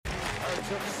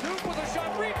Soup with a shot,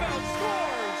 rebound,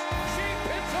 scores! Shane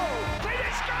Pinto, they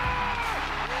score!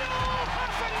 No,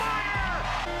 Hoffenmeyer!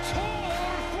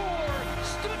 Tor for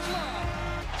Stutzla!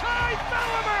 Ty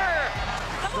Bellimer!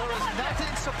 There is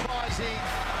nothing surprising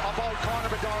about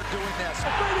Connor Bedard doing this.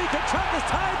 Brady Tkachuk has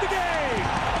tied the game!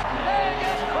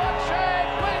 Vegas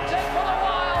Crookshank wins it for the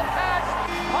Wildcats!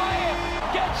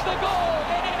 Hyatt gets the goal,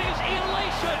 and it is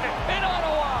elation in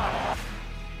Ottawa!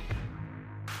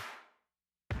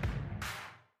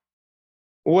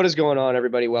 What is going on,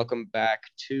 everybody? Welcome back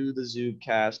to the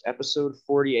Zoobcast, episode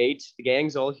 48. The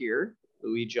gang's all here.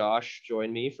 Louis, Josh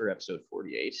join me for episode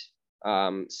 48.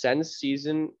 Sens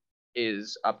season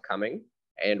is upcoming,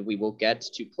 and we will get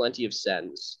to plenty of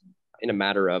Sens in a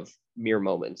matter of mere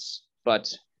moments.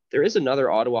 But there is another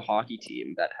Ottawa hockey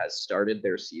team that has started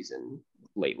their season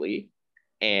lately,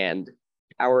 and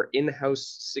our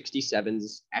in-house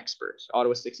 67s expert,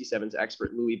 Ottawa 67s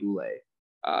expert, Louis Buoy,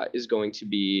 is going to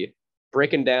be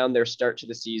breaking down their start to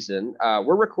the season.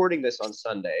 We're recording this on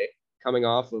Sunday, coming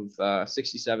off of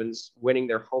 67s winning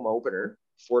their home opener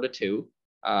 4-2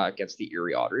 against the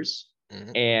Erie Otters.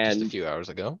 Mm-hmm. And just a few hours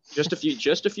ago. just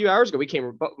a few hours ago,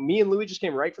 me and Louis just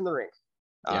came right from the rink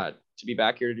to be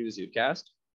back here to do the Zoobcast.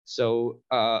 So,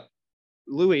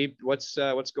 Louis, what's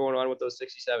going on with those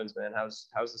 67s, man? How's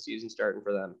the season starting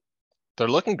for them? They're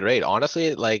looking great.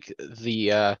 Honestly, like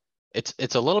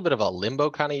it's a little bit of a limbo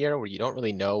kind of year where you don't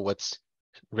really know what's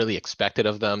really expected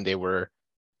of them. They were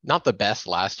not the best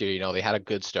last year. You know, they had a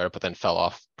good start, but then fell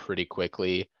off pretty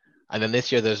quickly. And then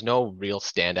this year, there's no real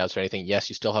standouts or anything. Yes,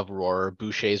 you still have Roar.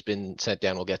 Boucher's been sent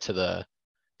down. We'll get to the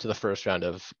first round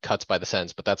of cuts by the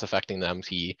Sens, but that's affecting them.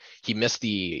 He missed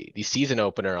the season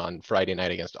opener on Friday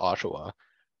night against Oshawa,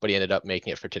 but he ended up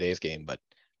making it for today's game. But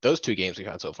those two games we've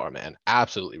had so far, man,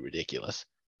 absolutely ridiculous.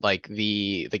 Like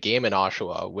the game in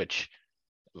Oshawa, which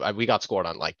we got scored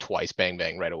on like twice, bang,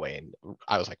 bang, right away. And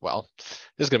I was like, well,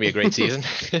 this is going to be a great season.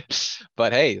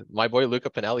 But hey, my boy Luca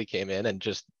Pinelli came in and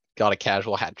just got a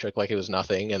casual hat trick like it was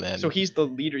nothing. And then So he's the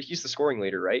leader. He's the scoring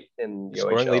leader, right? In the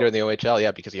scoring OHL. leader in the OHL,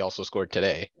 yeah, because he also scored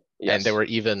today. Yes. And there were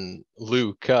even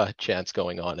Luca chants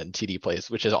going on in TD plays,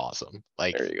 which is awesome.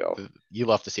 Like, There you go. You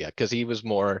love to see it because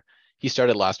he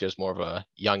started last year as more of a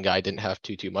young guy, didn't have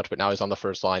too much, but now he's on the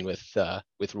first line with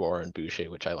Roar and Boucher,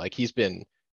 which I like. He's been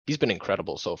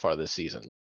incredible so far this season.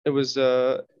 It was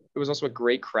also a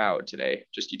great crowd today.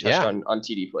 Just you touched on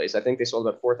TD Place. I think they sold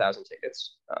about 4,000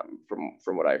 tickets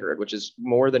from what I heard, which is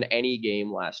more than any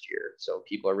game last year. So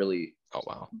people are really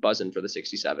buzzing for the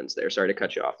 67s there. Sorry to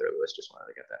cut you off there, Lewis. Just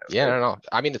wanted to get that out. Yeah, no.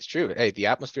 I mean, it's true. Hey, the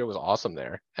atmosphere was awesome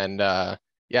there. And as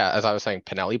I was saying,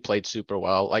 Pinelli played super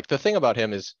well. Like the thing about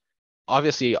him is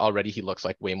obviously already he looks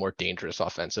like way more dangerous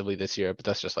offensively this year, but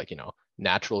that's just like,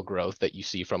 natural growth that you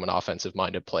see from an offensive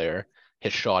minded player.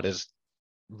 His shot is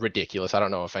ridiculous. I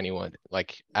don't know if anyone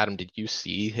like Adam, did you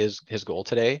see his goal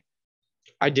today?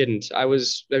 I didn't.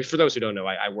 For those who don't know,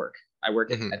 I work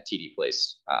at TD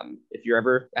Place. If you're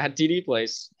ever at TD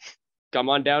Place, come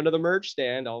on down to the merch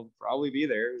stand. I'll probably be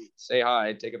there. Say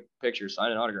hi, take a picture,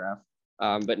 sign an autograph.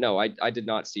 But no, I did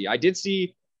not see. I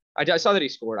saw that he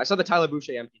scored. I saw the Tyler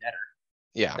Boucher empty netter.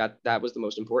 Yeah. That was the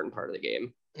most important part of the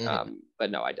game. Mm-hmm.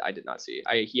 But no, I did not see.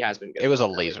 He has been good. It was a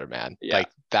laser, man. Yeah. Like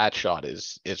that shot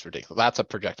is ridiculous. That's a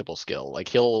projectable skill. Like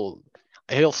he'll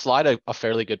slide a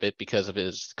fairly good bit because of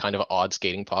his kind of odd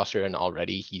skating posture, and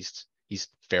already he's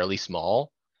fairly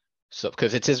small. So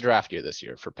because it's his draft year this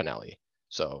year for Pinelli.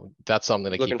 So that's something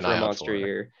to keep an eye out for. Looking for a monster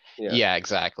year. Yeah,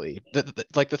 exactly.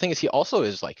 The thing is, he also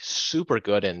is like super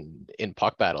good in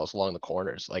puck battles along the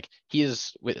corners. Like he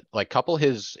is with like couple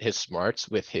his smarts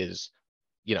with his,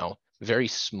 very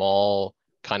small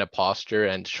kind of posture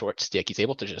and short stick. He's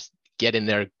able to just get in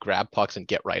there, grab pucks, and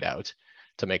get right out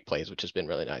to make plays, which has been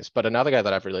really nice. But another guy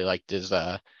that I've really liked is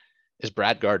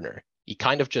Brad Gardner. He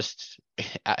kind of just,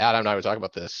 Adam and I were talking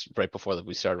about this right before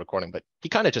we started recording, but he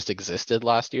kind of just existed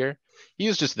last year. He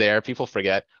was just there. People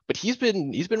forget, but he's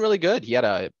been really good. He had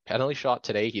a penalty shot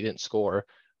today. He didn't score,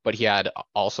 but he had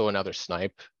also another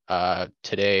snipe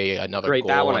today. Another great. Goal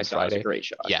That one on I saw Friday. was a great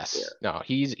shot. Yes. Yeah. No,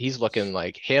 he's looking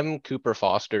like him. Cooper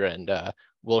Foster and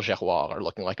Will Gerois are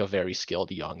looking like a very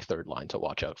skilled young third line to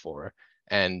watch out for.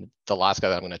 And the last guy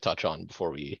that I'm going to touch on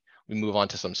before we move on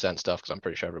to some Sens stuff, because I'm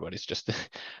pretty sure everybody's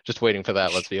just waiting for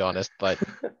that, let's be honest. But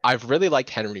I've really liked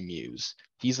Henry Muse.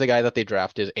 He's the guy that they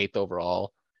drafted 8th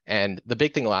overall. And the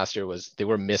big thing last year was they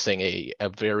were missing a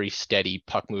very steady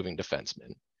puck-moving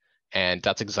defenseman. And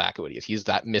that's exactly what he is. He's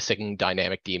that missing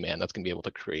dynamic D-man that's going to be able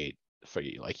to create for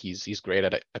you. Like he's great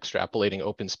at extrapolating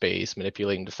open space,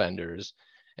 manipulating defenders,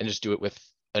 and just do it with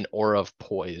an aura of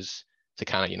poise to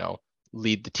kind of,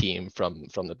 lead the team from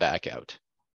the back out.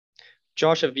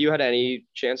 Josh, have you had any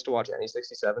chance to watch any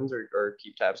 67s or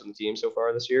keep tabs on the team so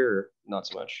far this year, or not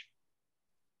so much?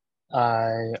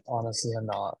 I honestly have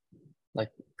not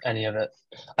like any of it.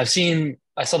 I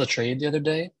saw the trade the other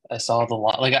day. I saw the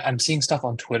lot. Like I'm seeing stuff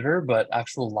on Twitter, but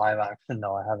actual live action,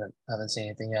 no, I haven't seen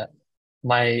anything yet.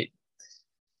 My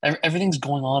everything's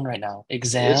going on right now. It's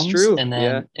Exams, true. and Yeah.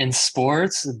 then in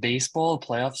sports, the baseball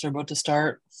playoffs are about to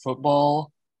start.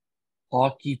 Football,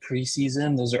 hockey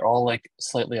preseason, those are all like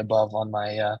slightly above on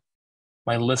my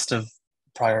list of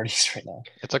priorities right now.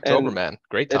 It's October, And man.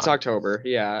 Great time. It's October,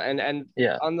 yeah, and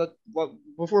Yeah. on the well,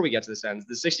 before we get to this end,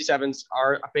 the 67s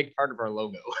are a big part of our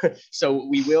logo, so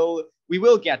we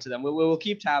will get to them. We'll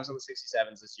keep tabs on the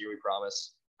 67s this year, we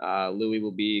promise. Louis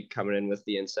will be coming in with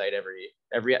the insight every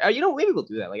maybe we'll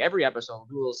do that like every episode. We'll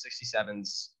do a little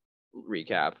 67s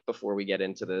recap before we get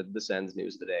into the Sens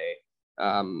news of the day.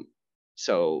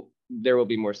 So there will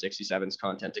be more 67s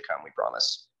content to come, we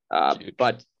promise.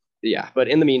 But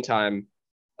in the meantime,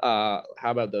 how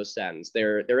about those Sens?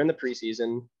 They're in the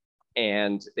preseason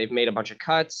and they've made a bunch of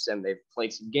cuts and they've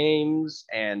played some games,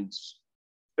 and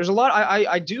there's a lot.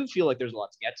 I do feel like there's a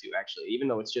lot to get to, actually, even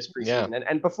though it's just preseason. Yeah.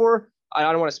 And before, I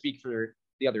don't want to speak for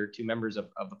the other two members of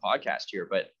the podcast here,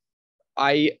 but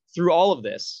through all of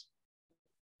this,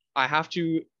 I have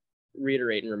to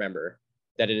reiterate and remember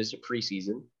that it is a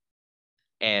preseason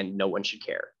and no one should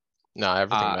care. No,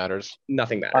 everything matters.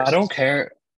 Nothing matters. I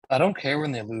don't care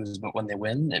when they lose, but when they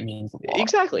win, it means a lot.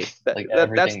 Exactly.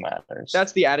 Everything matters.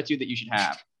 That's the attitude that you should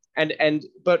have.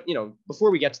 But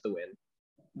before we get to the win,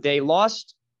 they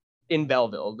lost in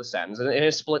Belleville, the Sens, in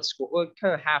a split score,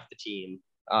 kind of half the team,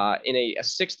 in a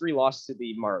 6-3 loss to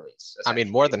the Marlies. I mean,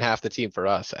 more than half the team for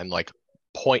us, and like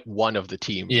 0.1 of the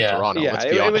team for Yeah. Toronto. Yeah, let's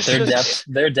be honest.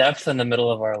 Their depth in the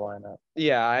middle of our lineup.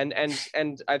 Yeah,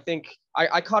 and I think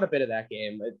I caught a bit of that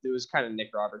game. It was kind of Nick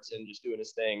Robertson just doing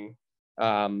his thing.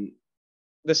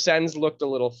 The Sens looked a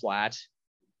little flat,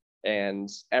 and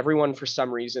everyone for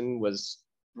some reason was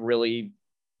really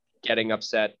getting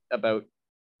upset about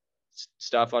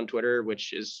stuff on Twitter,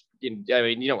 which is, I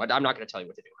mean, you know what? I'm not going to tell you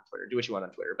what to do on Twitter. Do what you want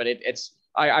on Twitter. But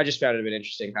I just found it a bit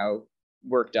interesting how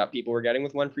worked up people were getting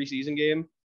with one preseason game.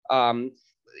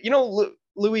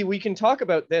 Louis, we can talk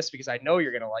about this because I know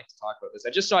you're going to like to talk about this. I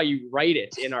just saw you write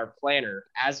it in our planner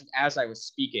as I was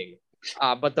speaking.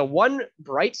 But the one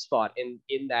bright spot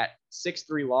in that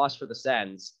 6-3 loss for the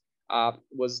Sens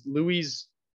was Louis'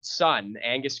 son,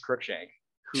 Angus Crookshank,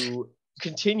 who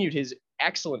continued his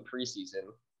excellent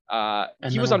preseason.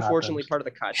 He was unfortunately part of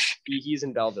the cut. He's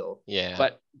in Belleville. Yeah.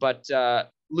 But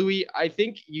Louis, I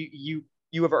think you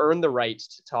have earned the right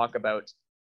to talk about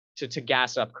to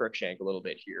gas up Crookshank a little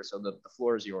bit here. So the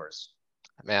floor is yours.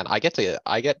 Man, I get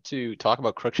to talk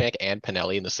about Crookshank and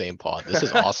Pinelli in the same pod. This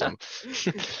is awesome.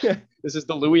 This is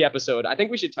the Louis episode. I think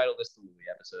we should title this the Louis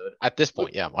episode. At this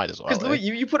point, yeah, might as well. Because Louis,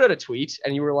 you put out a tweet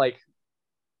and you were like,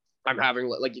 I'm having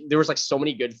like there was like so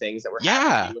many good things that were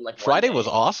happening. In, like, Friday was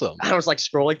awesome. I was like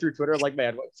scrolling through Twitter. I'm like,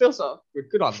 man, feels so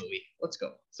good on Louis. Let's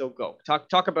go. So go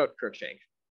talk about Crookshank.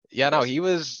 Yeah, no, he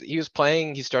was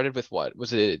playing. He started with what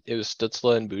was it? It was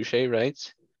Stutzla and Boucher,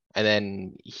 right? And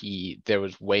then there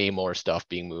was way more stuff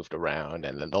being moved around,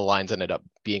 and then the lines ended up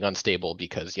being unstable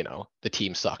because the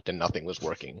team sucked and nothing was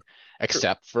working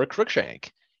except for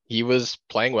Crookshank. He was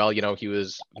playing well. He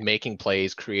was making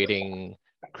plays, creating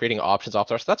options off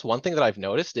there. So that's one thing that I've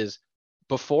noticed is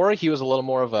before he was a little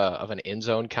more of an in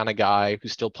zone kind of guy who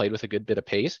still played with a good bit of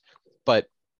pace, but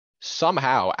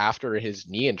somehow after his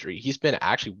knee injury, he's been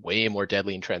actually way more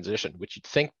deadly in transition, which you'd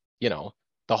think,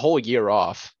 the whole year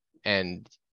off and,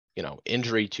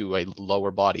 injury to a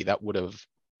lower body, that would have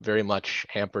very much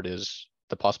hampered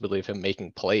the possibility of him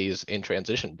making plays in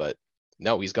transition. But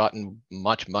no, he's gotten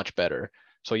much, much better.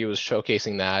 So he was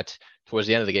showcasing that towards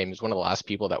the end of the game. He was one of the last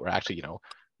people that were actually,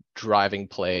 driving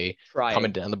play,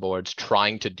 coming down the boards,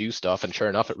 trying to do stuff. And sure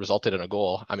enough, it resulted in a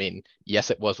goal. I mean,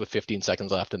 yes, it was with 15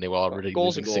 seconds left and they were already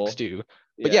losing 6-2.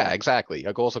 But yeah, exactly.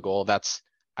 A goal's a goal.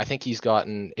 I think he's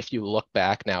gotten, if you look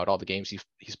back now at all the games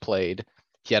he's played,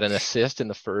 he had an assist in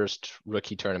the first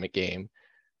rookie tournament game,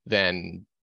 then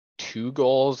 2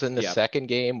 goals in the second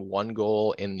game, 1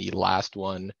 goal in the last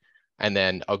one, and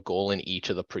then a goal in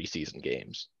each of the preseason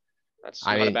games. That's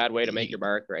not a bad way to make your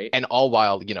mark, right? And all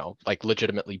while, like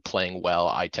legitimately playing well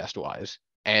eye test wise.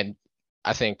 And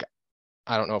I think,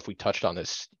 I don't know if we touched on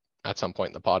this at some point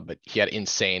in the pod, but he had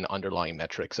insane underlying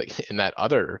metrics in that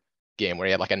other game where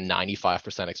he had like a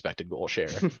 95% expected goal share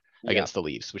against the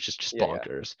Leafs, which is just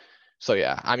bonkers. So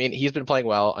yeah, I mean, he's been playing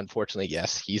well. Unfortunately,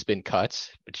 yes, he's been cut,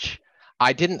 which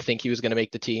I didn't think he was going to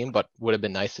make the team, but would have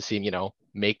been nice to see him,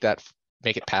 make that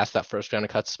make it past that first round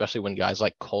of cuts, especially when guys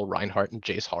like Cole Reinhardt and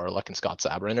Jace Harlock and Scott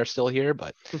Sabrin are still here.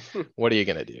 But what are you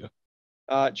gonna do?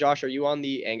 Josh, are you on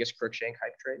the Angus Crookshank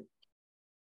hype train?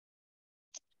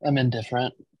 I'm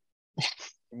indifferent.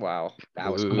 Wow,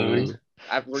 that was Ooh. cold.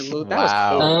 That was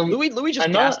Wow. cold. Louis just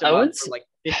I'm gassed not- him I up would for s- like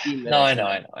 15 minutes. No, I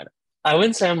know. I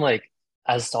wouldn't say I'm like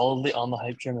as solidly on the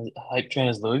hype train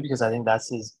as Louis because I think that's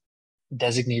his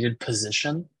designated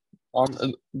position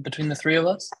on between the three of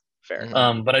us. Fair.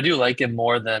 But I do like him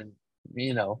more than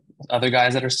other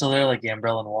guys that are still there like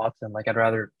Gambrell and Watson. Like I'd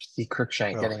rather see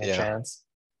Crookshank getting a chance.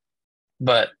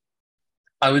 But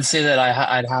I would say that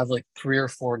I'd have like 3 or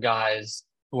 4 guys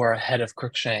who are ahead of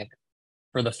Crookshank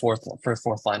for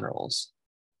fourth line roles.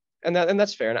 And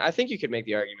that's fair. And I think you could make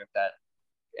the argument that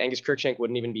Angus Crookshank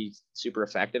wouldn't even be super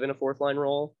effective in a fourth line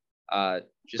role.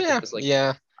 Because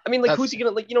I mean, like, who's he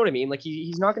gonna, like, you know what I mean? Like,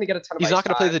 he's not gonna get a ton of. He's not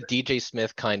gonna play the DJ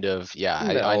Smith kind of. Yeah,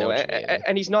 no, I know what you mean.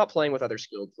 And he's not playing with other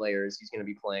skilled players. He's gonna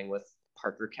be playing with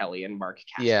Parker Kelly and Mark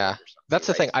Castro. Yeah, that's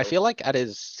the right? thing. I feel like at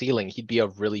his ceiling, he'd be a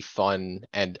really fun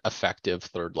and effective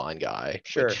third line guy.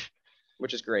 Sure,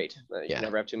 which is great. You can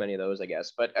never have too many of those, I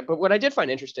guess. But what I did find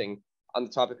interesting on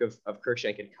the topic of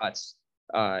Crookshank and cuts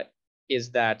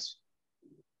is that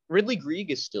Ridley Grieg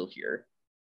is still here.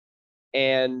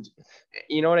 And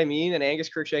you know what I mean? And Angus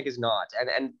Crookshank is not.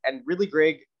 And Ridley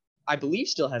Grieg, I believe,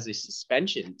 still has a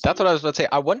suspension too. That's what I was about to say.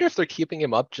 I wonder if they're keeping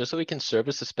him up just so he can serve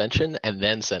a suspension and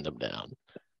then send him down.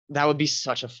 That would be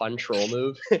such a fun troll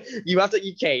move. You have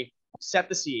to, set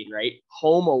the scene, right?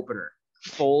 Home opener,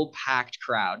 full packed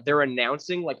crowd. They're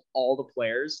announcing like all the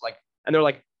players, like, and they're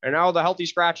like, and now the healthy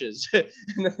scratches. And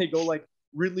then they go like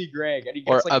Ridley Grieg. And he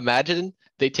gets, imagine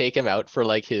they take him out for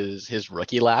like his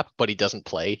rookie lap, but he doesn't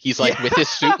play. He's like with his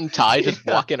suit and tie just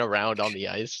walking around on the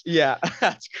ice. Yeah,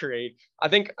 that's great. I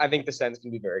think the Sens can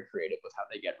be very creative with how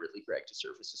they get Ridley Grieg to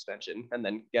serve a suspension and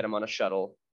then get him on a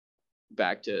shuttle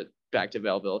back to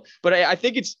Belleville. But I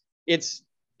think it's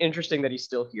interesting that he's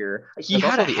still here. He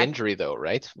had also the injury though,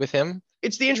 right? With him,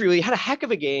 it's the injury. He had a heck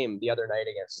of a game the other night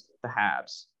against the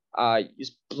Habs.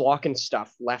 He's blocking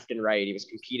stuff left and right. He was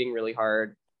competing really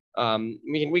hard.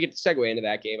 We could segue into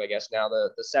that game, I guess. Now the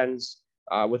Sens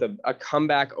with a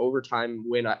comeback overtime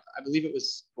win. I believe it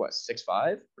was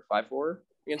 6-5 or 5-4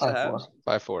 against the Habs.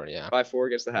 5-4, yeah. 5-4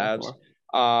 against the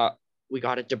Habs. We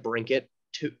got a DeBrincat,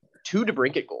 two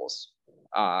DeBrincat goals.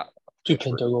 2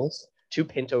 Pinto goals. 2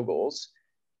 Pinto goals.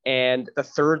 And the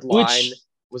third line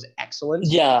was excellent.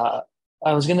 Yeah,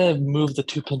 I was gonna move the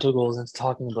 2 Pinto goals into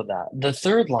talking about that. The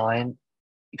third line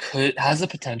has the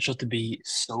potential to be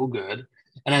so good,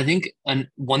 and I think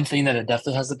one thing that it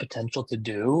definitely has the potential to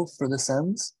do for the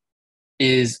Sens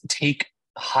is take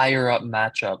higher up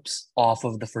matchups off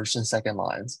of the first and second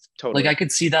lines. Totally. Like I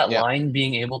could see that line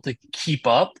being able to keep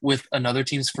up with another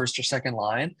team's first or second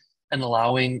line and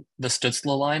allowing the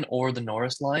Stützle line or the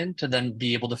Norris line to then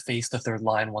be able to face the third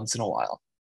line once in a while.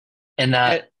 And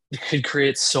that could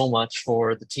create so much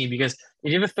for the team because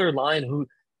you have a third line who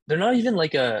they're not even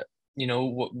like a,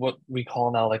 what we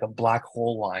call now like a black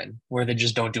hole line where they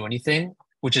just don't do anything,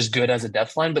 which is good as a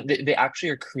depth line, but they actually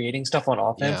are creating stuff on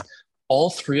offense. Yeah. All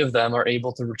 3 of them are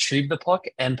able to retrieve the puck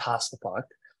and pass the puck.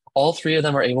 All 3 of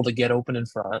them are able to get open in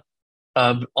front.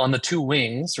 On the 2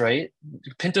 wings, right?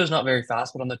 Pinto's not very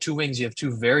fast, but on the 2 wings, you have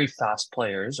 2 very fast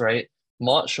players, right?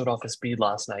 Mott showed off his speed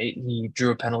last night. He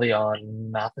drew a penalty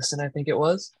on Matheson, I think it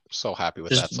was. So happy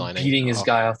with just that signing. Beating his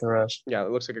guy off the rush. Yeah,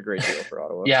 it looks like a great deal for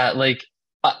Ottawa. Yeah, like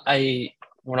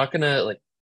we're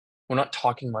not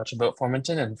talking much about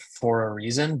Formenton and for a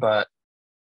reason, but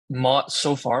Mott,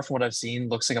 so far from what I've seen,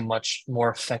 looks like a much more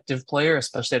effective player,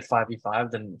 especially at 5v5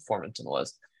 than Formenton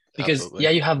was. Because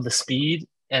you have the speed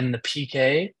and the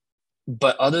PK,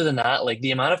 but other than that, like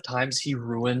the amount of times he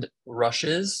ruined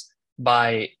rushes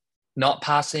by not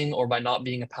passing or by not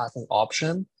being a passing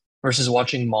option versus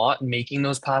watching Mott making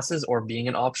those passes or being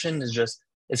an option is just,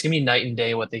 it's going to be night and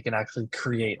day what they can actually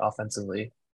create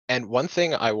offensively. And one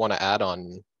thing I want to add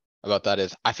on about that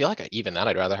is I feel like even that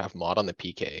I'd rather have Mott on the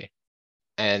PK.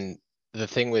 And the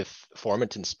thing with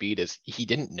Formenton's speed is he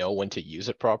didn't know when to use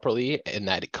it properly, and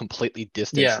that it completely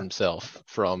distanced himself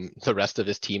from the rest of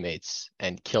his teammates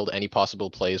and killed any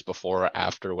possible plays before or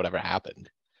after whatever happened.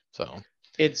 So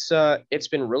it's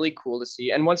been really cool to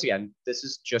see. And once again, this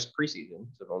is just preseason,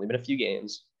 so it's only been a few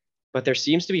games, but there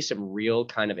seems to be some real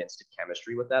kind of instant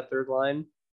chemistry with that third line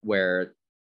where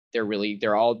they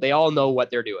all know what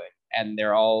they're doing and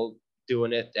they're all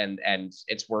doing it and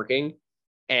it's working.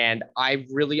 And I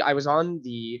was on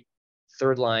the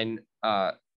third line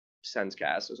Sens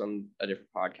cast. I was on a different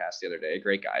podcast the other day,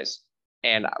 great guys.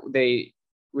 And we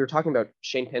were talking about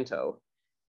Shane Pinto,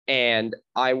 and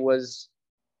I was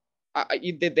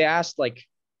they asked like,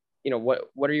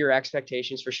 what are your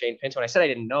expectations for Shane Pinto? And I said I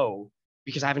didn't know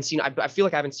because I feel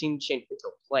like I haven't seen Shane Pinto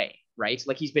play, right?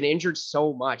 Like he's been injured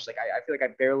so much. Like I feel like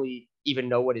I barely even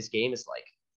know what his game is like.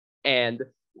 And,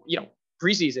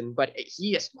 preseason, but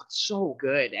he has looked so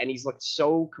good and he's looked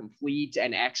so complete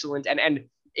and excellent. And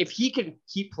if he can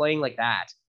keep playing like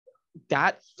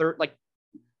that third, like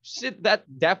that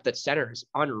depth at center is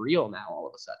unreal now all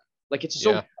of a sudden. Like it's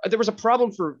so, there was a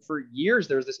problem for years.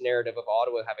 There was this narrative of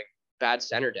Ottawa having bad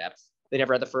center depth. They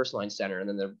never had the first line center, and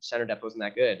then the center depth wasn't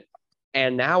that good.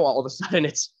 And now all of a sudden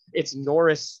it's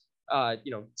Norris,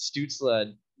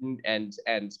 Stützle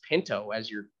and Pinto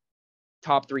as your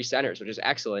top three centers, which is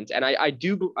excellent. And I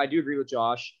do agree with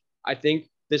Josh. I think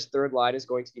this third line is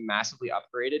going to be massively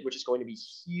upgraded, which is going to be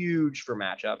huge for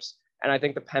matchups. And I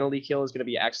think the penalty kill is going to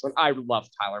be excellent. I love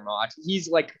Tyler Mott. He's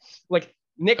like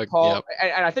Nick Paul, yep.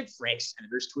 and I think Frank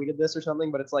Senators tweeted this or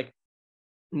something, but it's like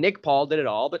Nick Paul did it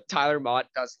all, but Tyler Mott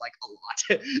does like a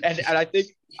lot. and I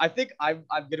think I'm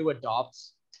going to adopt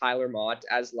Tyler Mott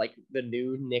as like the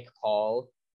new Nick Paul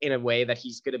in a way that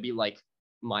he's going to be like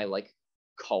my like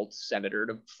cult senator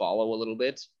to follow a little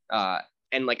bit.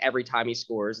 And like every time he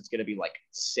scores, it's going to be like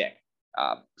sick.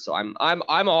 So I'm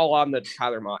all on the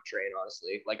Tyler Mott train,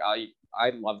 honestly. Like I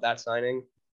love that signing.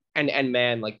 And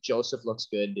man, like Joseph looks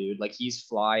good, dude. Like he's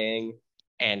flying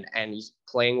and he's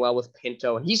playing well with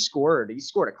Pinto, and he scored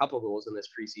a couple goals in this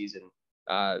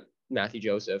preseason. Matthew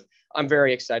Joseph. I'm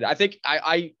very excited. I think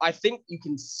I think you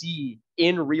can see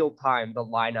in real time the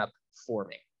lineup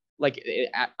forming, like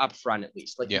up front at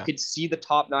least. Like you could see the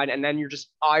top nine, and then you're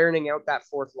just ironing out that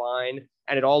fourth line,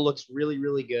 and it all looks really,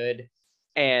 really good.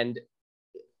 And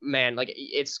man, like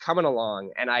it's coming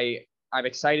along, and I'm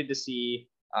excited to see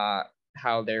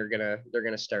how they're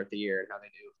gonna start the year and how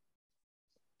they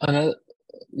do.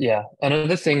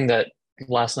 Another thing that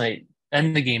last night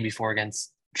and the game before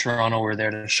against Toronto were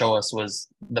there to show us was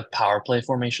the power play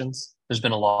formations. There's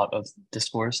been a lot of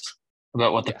discourse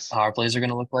about what the power plays are going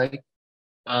to look like.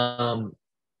 And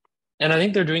I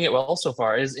think they're doing it well so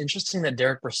far. It's interesting that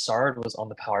Derek Brassard was on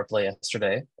the power play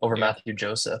yesterday over Matthew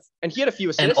Joseph. And he had a few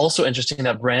assists. And also interesting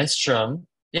that Brandstrom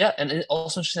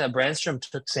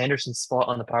took Sanderson's spot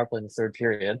on the power play in the third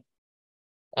period.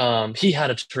 He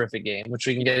had a terrific game, which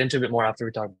we can get into a bit more after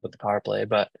we talk about the power play.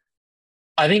 But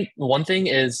I think one thing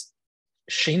is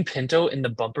Shane Pinto in the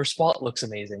bumper spot looks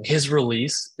amazing. His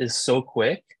release is so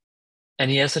quick, and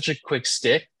he has such a quick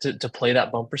stick to play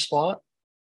that bumper spot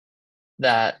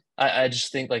that I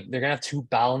just think like they're going to have two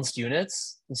balanced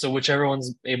units. And so whichever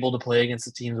one's able to play against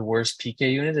the team's worst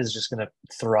PK unit is just going to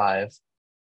thrive.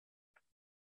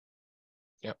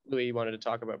 Yeah. Louis, you wanted to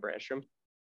talk about Brandstrom?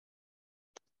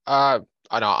 I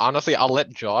know. Honestly, I'll let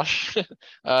Josh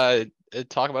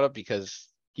talk about it because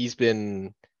he's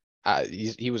been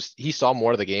he saw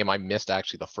more of the game. I missed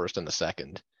actually the first and the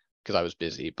second because I was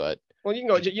busy. But well, you can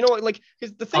go. You know what? Like,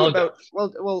 because the thing about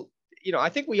I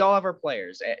think we all have our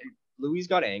players. Louis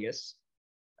got Angus,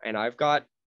 and I've got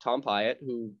Tom Pyatt,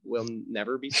 who will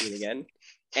never be seen again.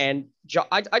 And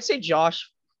I'd say Josh,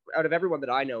 out of everyone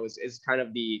that I know, is kind of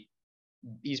he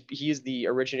is the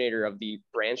originator of the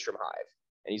Brandstrom hive,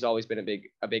 and he's always been a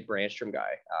big Brandstrom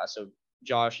guy. So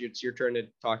Josh, it's your turn to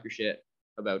talk your shit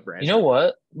about Brandstrom. You know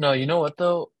what? No, you know what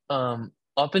though?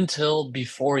 Up until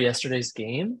before yesterday's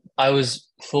game, I was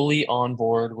fully on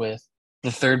board with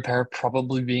the third pair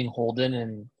probably being Holden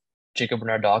and Jacob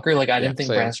Bernard-Docker. Like I didn't think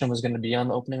Brandstrom was going to be on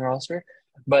the opening roster,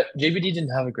 but JBD didn't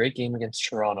have a great game against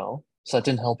Toronto, so that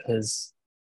didn't help his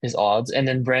odds. And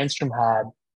then Brandstrom had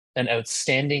an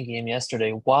outstanding game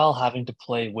yesterday while having to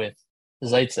play with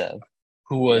Zaitsev,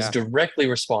 who was directly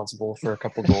responsible for a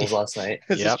couple goals last night.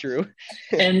 This is true.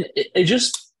 And it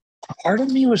just, part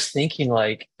of me was thinking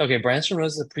like, okay, Brandstrom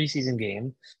knows it's a preseason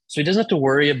game, so he doesn't have to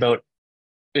worry about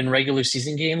in regular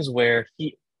season games where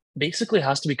he basically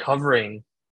has to be covering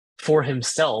for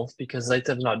himself because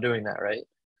Zaitsev's not doing that, right?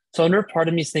 So another part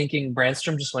of me is thinking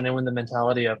Brandstrom just went in with the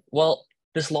mentality of, well,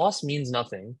 this loss means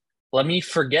nothing. Let me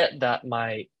forget that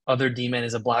my other D-man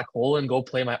is a black hole and go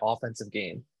play my offensive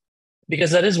game.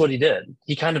 Because that is what he did.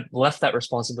 He kind of left that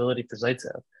responsibility for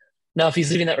Zaitsev. Now, if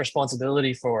he's leaving that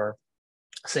responsibility for,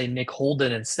 say, Nick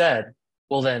Holden instead,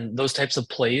 well, then those types of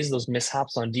plays, those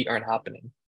mishaps on D aren't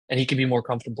happening. And he could be more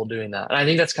comfortable doing that. And I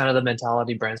think that's kind of the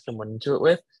mentality Brandstrom went into it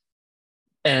with.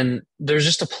 And there's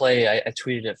just a play, I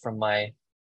tweeted it from my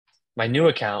new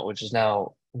account, which is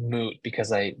now moot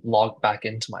because I logged back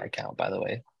into my account, by the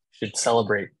way. Should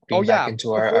celebrate being back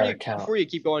into our account. Before you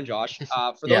keep going, Josh,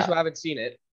 for those who haven't seen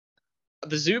it,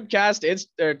 the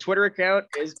Zoomcast Twitter account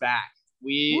is back.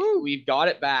 We've got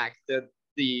it back.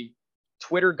 The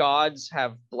Twitter gods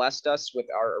have blessed us with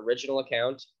our original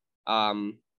account.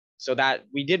 So that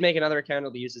we did make another account.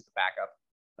 It'll be used as the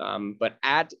backup. But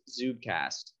at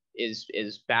Zoobcast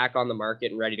is back on the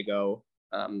market and ready to go.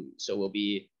 So we'll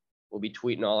be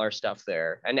tweeting all our stuff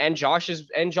there. And Josh's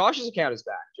account is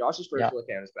back. Josh's personal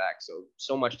account is back.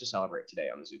 So much to celebrate today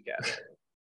on the Zoobcast.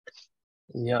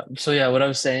 Yeah. So yeah, what I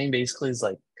was saying basically is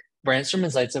like Brandstrom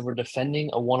and Zaitsev were defending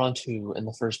a 1-on-2 in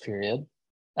the first period.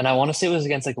 And I want to say it was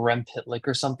against like Rem Pitlick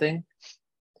or something.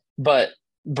 But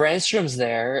Brandstrom's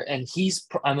there and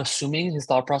I'm assuming his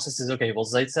thought process is, okay, well,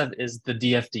 Zaitsev is the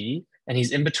DFD and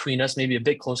he's in between us, maybe a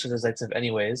bit closer to Zaitsev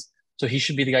anyways. So he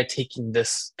should be the guy taking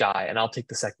this guy and I'll take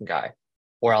the second guy,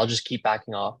 or I'll just keep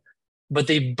backing off. But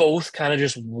they both kind of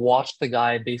just watched the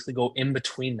guy basically go in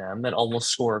between them and almost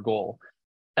score a goal.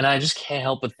 And I just can't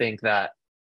help but think that,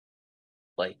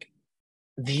 like,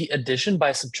 the addition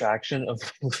by subtraction of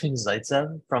moving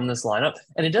Zaitsev from this lineup,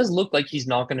 and it does look like he's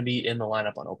not going to be in the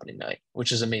lineup on opening night,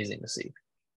 which is amazing to see.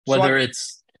 Whether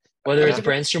it's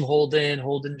Brandstrom, Holden,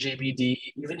 JBD,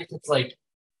 even if it's like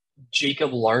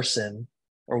Jacob Larson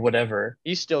or whatever,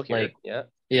 he's still here. Like,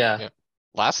 yeah.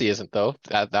 Lassie isn't though.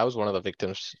 That was one of the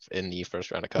victims in the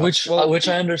first round of cup. Which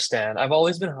I understand. I've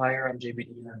always been higher on JBD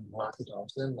than Lassie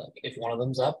Thompson. Like if one of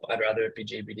them's up, I'd rather it be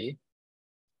JBD.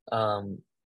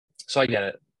 So I get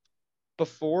it.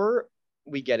 Before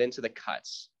we get into the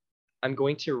cuts, I'm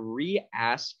going to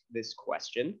re-ask this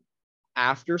question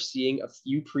after seeing a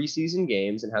few preseason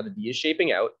games and how the D is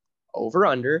shaping out. Over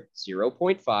under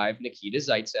 0.5 Nikita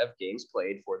Zaitsev games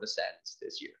played for the Sens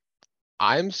this year.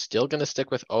 I'm still going to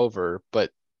stick with over, but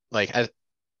like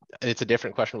it's a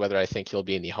different question whether I think he'll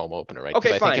be in the home opener, right?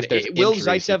 Okay, I fine. Think if will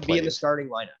Zaitsev be in the starting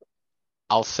lineup?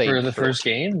 I'll say for the first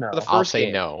game. No, I'll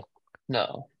say no.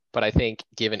 No. But I think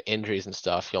given injuries and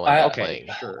stuff, he'll end up playing.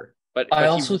 Sure. But I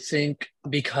also think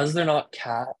because they're not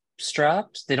cap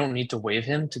strapped, they don't need to waive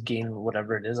him to gain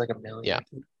whatever it is, like $1 million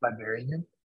by burying him.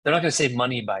 They're not going to save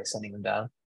money by sending him down.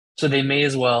 So they may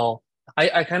as well.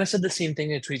 I kind of said the same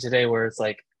thing in a tweet today where it's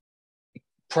like,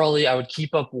 probably I would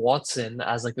keep up Watson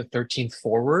as like the 13th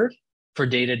forward for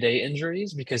day-to-day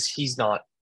injuries because he's not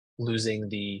losing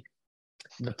the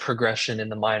progression in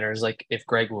the minors like if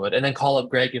Greg would, and then call up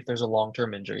Greg if there's a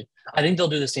long-term injury. I think they'll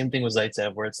do the same thing with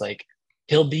Zaitsev where it's like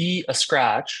he'll be a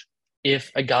scratch.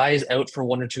 If a guy is out for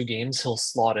 1 or 2 games, he'll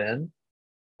slot in.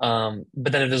 But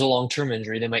then if there's a long-term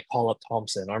injury, they might call up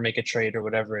Thompson or make a trade or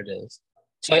whatever it is.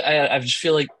 So I just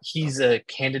feel like he's a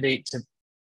candidate to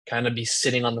kind of be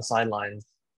sitting on the sidelines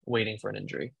waiting for an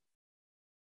injury.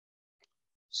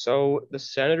 So the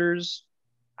Senators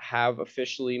have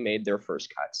officially made their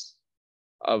first cuts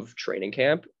of training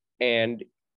camp, and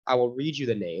I will read you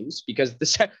the names because the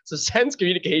Sens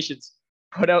Communications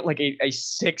put out like a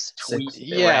 6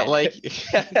 tweet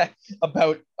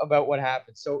about what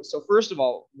happened. So first of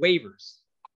all, waivers.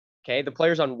 Okay, the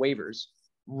players on waivers: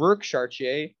 Rourke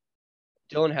Chartier,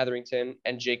 Dylan Hetherington,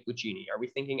 and Jake Lucchini. Are we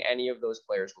thinking any of those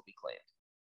players will be claimed?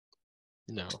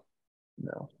 No,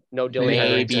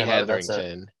 Dylan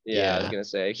Hetherington. Yeah, I was gonna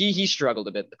say he struggled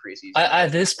a bit in the preseason.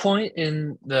 At this point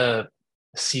in the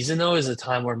season, though, is a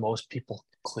time where most people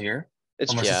clear.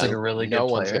 It's like a really good player.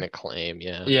 No one's gonna claim.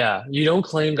 Yeah, you don't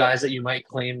claim guys that you might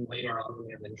claim later on when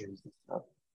you have injuries and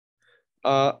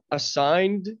stuff.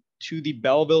 Assigned to the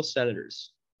Belleville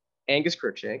Senators: Angus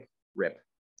Crookshank, RIP.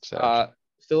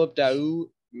 Philip Daou,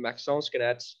 Maxence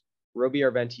Scanette, Roby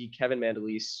Arventi, Kevin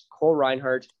Mandelise, Cole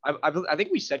Reinhardt. I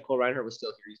think we said Cole Reinhardt was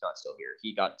still here. He's not still here.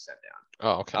 He got sent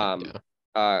down. Oh,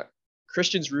 okay.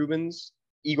 Christians Rubens,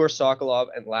 Igor Sokolov,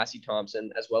 and Lassie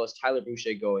Thompson, as well as Tyler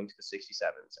Boucher going to the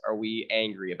 67s. Are we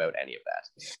angry about any of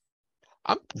that?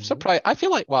 I'm surprised. I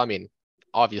feel like, well, I mean,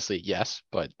 obviously, yes,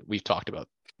 but we've talked about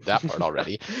that part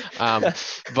already.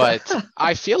 But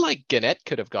I feel like Gannett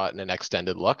could have gotten an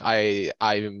extended look.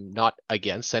 I'm not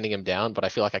against sending him down, but I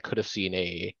feel like I could have seen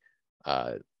a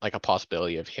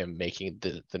possibility of him making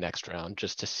the next round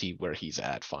just to see where he's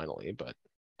at finally. But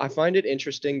I find it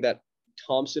interesting that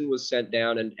Thompson was sent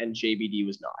down and JBD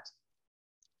was not.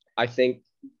 I think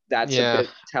that's a bit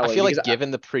telling. I feel like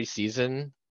given the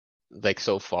preseason, like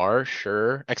so far,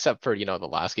 sure, except for, the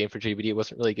last game for JBD, it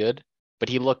wasn't really good, but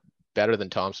he looked better than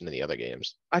Thompson in the other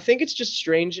games. I think it's just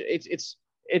strange. It's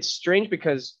strange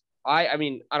because I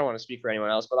mean, I don't want to speak for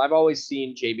anyone else, but I've always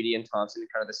seen JBD and Thompson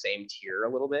kind of the same tier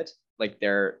a little bit. Like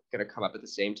they're going to come up at the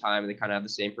same time and they kind of have the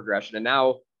same progression. And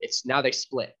now they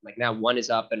split. Like now one is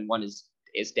up and one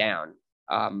is down.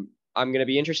 I'm going to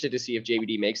be interested to see if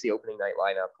JBD makes the opening night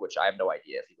lineup, which I have no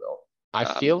idea if he will.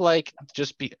 I feel like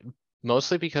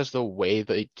mostly because the way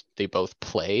they both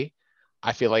play,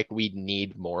 I feel like we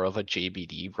need more of a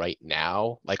JBD right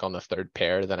now, like on the third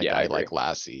pair than a Yeah, I guy agree. like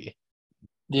Lassie.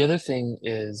 The other thing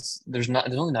is there's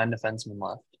only 9 defensemen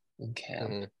left in camp.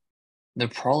 Mhm. They'll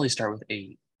probably start with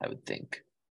 8, I would think.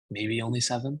 Maybe only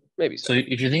 7. Maybe So so.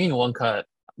 if you're thinking one cut,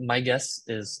 my guess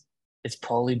is it's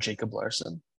probably Jacob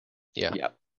Larson. Yeah. Yeah.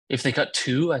 If they cut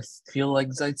 2, I feel like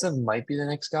Zaitsev might be the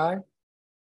next guy.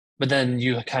 But then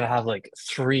you kind of have like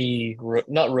 3,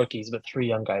 not rookies, but 3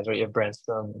 young guys, right? You have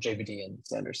Brandstrom, JVD, and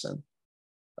Sanderson.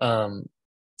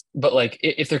 But like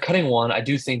if they're cutting one, I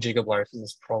do think Jacob Larson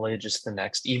is probably just the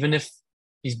next, even if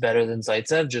he's better than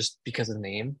Zaitsev just because of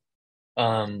name.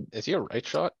 Is he a right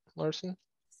shot, Larson?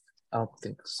 I don't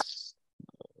think so.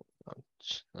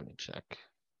 Let me check.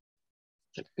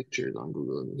 Check pictures on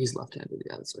Google. He's left-handed.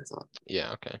 Yeah, that's what I thought.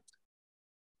 Yeah, okay.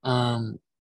 From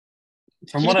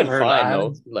He's what I've been heard, fine,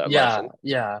 though, Larson.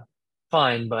 yeah,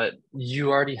 fine. But you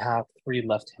already have 3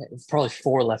 probably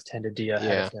 4 left-handed D ahead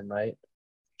Yeah. of him, right?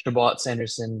 Chabot,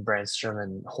 Sanderson, Brandstrom,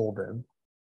 and Holden.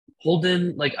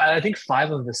 Holden, like I think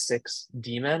 5 of the 6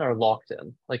 D-men are locked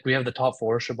in. Like we have the top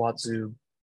 4: Chabot, Zub,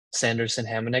 Sanderson,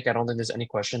 Hamonic. I don't think there's any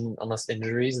question unless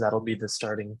injuries. That'll be the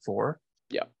starting 4.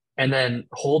 Yeah. And then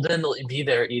Holden will be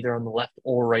there either on the left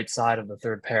or right side of the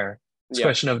third pair. It's a Yeah.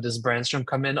 question of does Brandstrom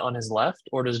come in on his left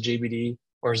or does JBD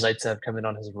or Zaitsev come in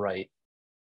on his right?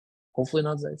 Hopefully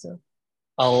not Zaitsev.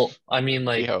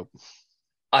 We hope.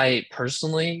 I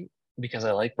personally, because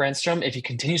I like Brandstrom, if he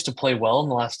continues to play well in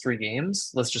the last 3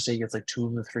 games, let's just say he gets like 2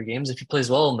 of the 3 games. If he plays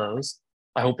well in those,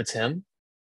 I hope it's him.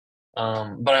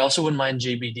 But I also wouldn't mind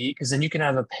JBD because then you can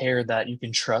have a pair that you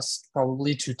can trust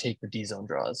probably to take the D zone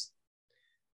draws.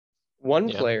 One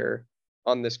Yeah. player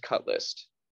on this cut list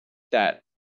that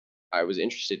I was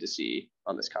interested to see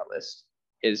on this cut list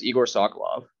is Igor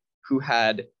Sokolov, who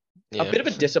had a bit of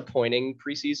a disappointing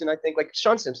preseason, I think. Like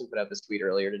Sean Simpson put out this tweet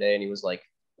earlier today, and he was like,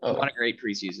 "Not a great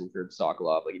preseason for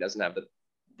Sokolov. Like he doesn't have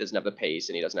the pace,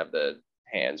 and he doesn't have the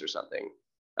hands or something."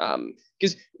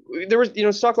 Because there was,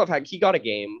 Sokolov he got a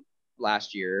game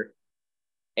last year,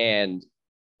 and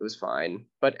it was fine,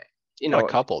 but a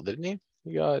couple, didn't he?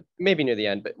 You got maybe near the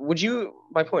end. But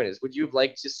my point is, would you have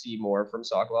liked to see more from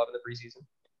Sokolov in the preseason?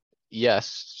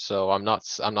 Yes, so I'm not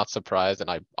surprised, and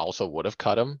I also would have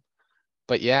cut him.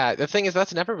 But yeah, the thing is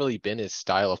that's never really been his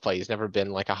style of play. He's never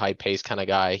been like a high pace kind of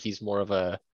guy. He's more of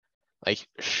a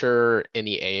sure in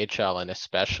the AHL and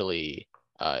especially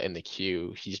in the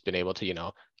Q, he's been able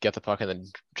to, get the puck and then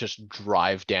just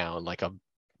drive down like a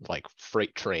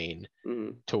freight train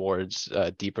towards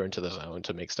deeper into the zone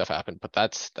to make stuff happen. But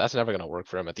that's never going to work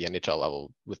for him at the NHL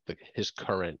level with his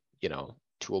current,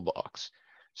 toolbox.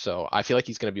 So I feel like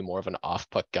he's going to be more of an off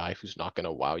puck guy who's not going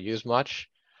to wow you as much.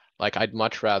 Like I'd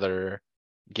much rather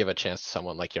give a chance to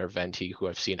someone like Yarventi, who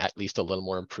I've seen at least a little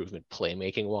more improvement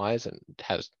playmaking wise and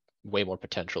has way more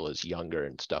potential as younger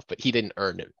and stuff, but he didn't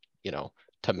earn it,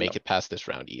 to make it past this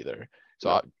round either.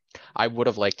 So I would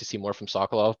have liked to see more from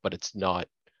Sokolov, but it's not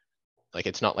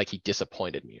like he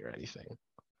disappointed me or anything.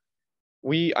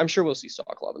 I'm sure we'll see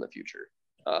Sokolov in the future.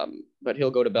 But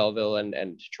he'll go to Belleville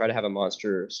and try to have a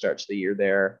monster start to the year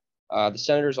there. The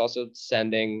Senators also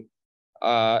sending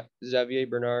Xavier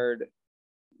Bernard,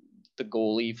 the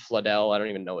goalie, Fladell, I don't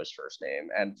even know his first name,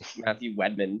 and Matthew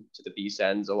Wedman to the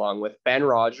B-Sends, along with Ben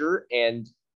Roger and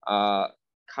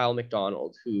Kyle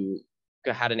McDonald, who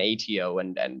had an ATO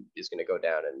and is going to go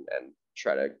down and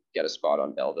try to get a spot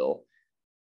on Belleville.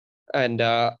 And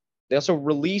they also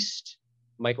released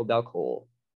Michael Delcole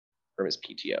from his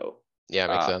PTO. Yeah,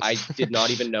 makes sense. I did not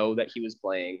even know that he was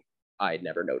playing. I'd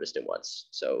never noticed it once.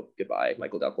 So goodbye,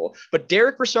 Michael Delcole. But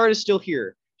Derek Brassard is still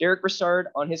here. Derek Brassard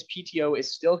on his PTO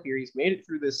is still here. He's made it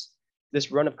through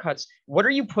this run of cuts. What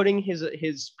are you putting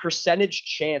his percentage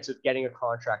chance of getting a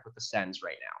contract with the Sens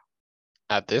right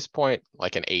now? At this point,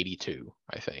 like an 82,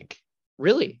 I think.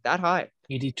 Really? That high?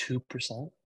 82%?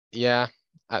 Yeah.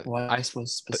 Why so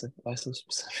specific?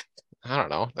 I don't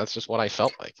know. That's just what I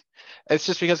felt like. It's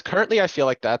just because currently I feel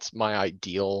like that's my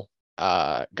ideal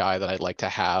guy that I'd like to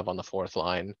have on the fourth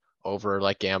line over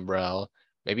like Gambrell,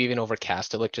 maybe even over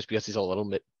Kastelik, just because he's a little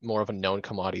bit more of a known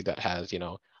commodity that has,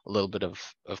 a little bit of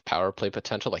power play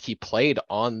potential. Like he played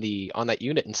on that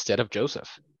unit instead of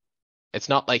Joseph. It's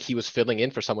not like he was filling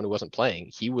in for someone who wasn't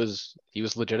playing. He was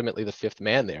legitimately the 5th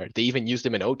man there. They even used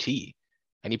him in OT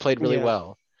and he played really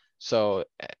well. So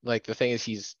like the thing is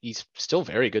he's still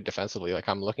very good defensively. Like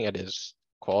I'm looking at his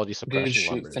quality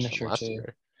suppression numbers from last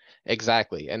year.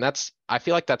 Exactly. And I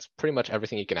feel like that's pretty much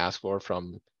everything you can ask for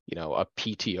from, a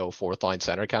PTO 4th line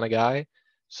center kind of guy.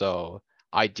 So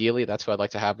ideally that's what I'd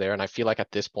like to have there. And I feel like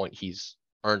at this point he's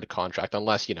earned a contract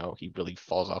unless, he really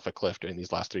falls off a cliff during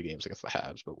these last 3 games against the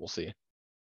Habs, but we'll see.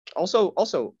 Also,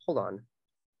 hold on.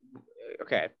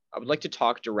 Okay, I would like to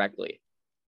talk directly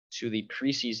to the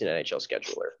preseason NHL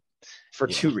scheduler for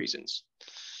two reasons.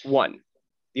 One,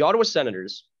 the Ottawa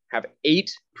Senators have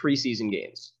 8 preseason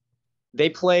games. They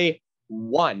play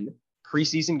 1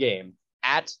 preseason game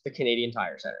at the Canadian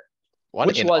Tire Center.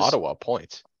 One in Ottawa,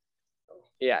 point.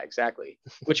 Yeah, exactly.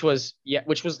 Which was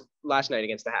last night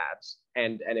against the Habs,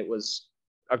 and it was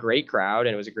a great crowd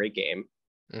and it was a great game.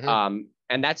 Mhm.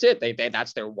 And that's it.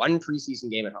 That's their 1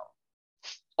 preseason game at home.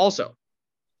 Also,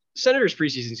 Senators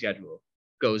preseason schedule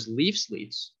goes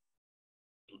Leafs,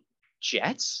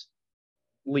 Jets,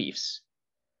 Leafs,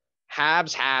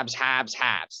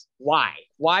 Habs. Why?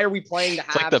 Why are we playing the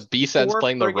Habs? It's like the B-Sens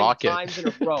playing the Rocket times in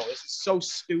a row. This is so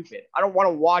stupid. I don't want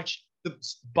to watch the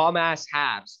bum-ass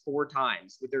Habs 4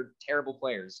 times with their terrible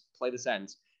players play the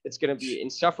Sens. It's going to be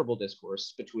insufferable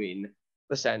discourse between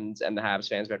the Sens and the Habs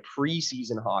fans about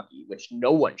preseason hockey, which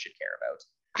no one should care about.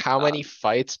 How many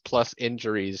fights plus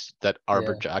injuries that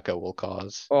Arbor Jacka will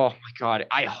cause? Oh my God.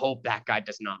 I hope that guy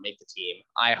does not make the team.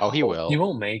 He will. He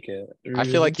won't make it. I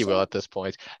feel like he will at this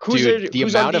point. Who's the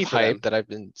amount of hype that I've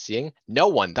been seeing, no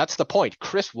one. That's the point.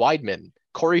 Chris Weidman,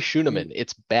 Corey Schooneman,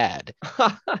 it's bad.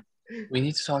 We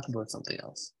need to talk about something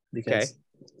else because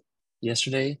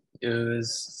yesterday it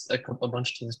was a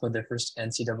bunch of teams played their first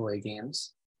NCAA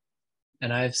games,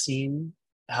 and I've seen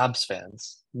Habs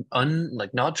fans,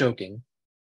 not joking,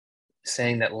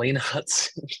 saying that Lane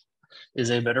Hudson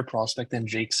is a better prospect than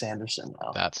Jake Sanderson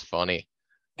now. That's funny.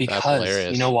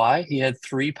 Because you know why? He had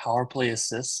 3 power play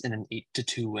assists in an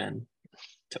 8-2 win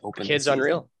to open. Kid's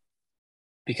unreal.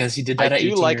 Because he did that at 18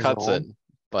 years old. I do like Hudson,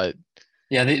 but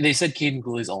yeah, they said Caden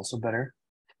Gooley's also better.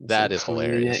 That is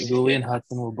hilarious. Gooley and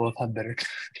Hudson will both have better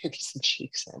careers than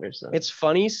Jake Sanderson. It's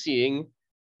funny seeing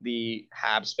the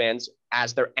Habs fans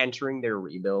as they're entering their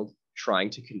rebuild, trying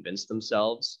to convince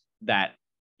themselves that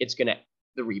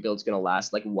the rebuild's gonna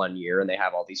last like 1 year and they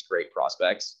have all these great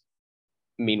prospects.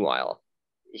 Meanwhile,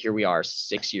 here we are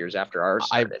 6 years after ours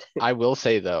started. I will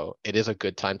say though, it is a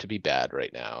good time to be bad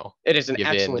right now. It is an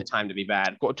excellent time to be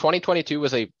bad. 2022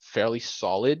 was a fairly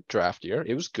solid draft year.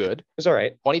 It was good. It's all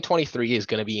right. 2023 is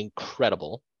going to be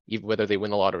incredible, even whether they win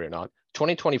the lottery or not.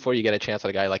 2024, you get a chance at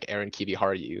a guy like Aaron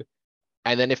Kiviharju.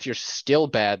 And then if you're still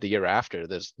bad the year after,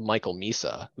 there's Michael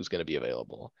Misa, who's going to be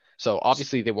available. So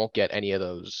obviously they won't get any of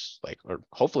those, or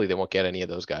hopefully they won't get any of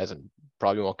those guys, and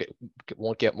probably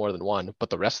won't get more than one. But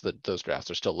the rest of those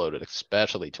drafts are still loaded,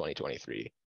 especially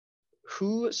 2023.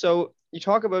 So you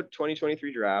talk about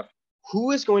 2023 draft.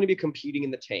 Who is going to be competing in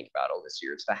the tank battle this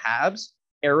year? It's the Habs,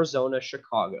 Arizona,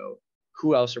 Chicago.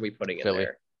 Who else are we putting in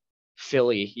there?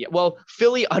 Philly. Yeah. Well,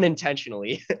 Philly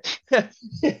unintentionally.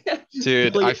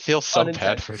 Dude, Philly, I feel so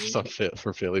bad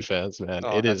for Philly fans, man.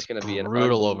 It is going to be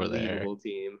brutal over there.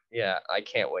 Team. Yeah, I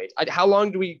can't wait. How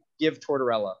long do we give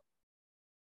Tortorella?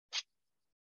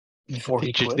 Before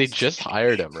he quits? They just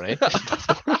hired him, right?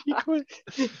 Before he quit.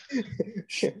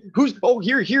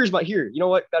 Here's you know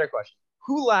what? Better question.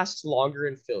 Who lasts longer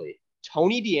in Philly?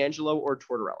 Tony DeAngelo or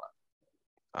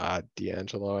Tortorella?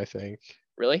 DeAngelo, I think.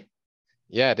 Really?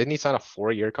 Yeah, didn't he sign a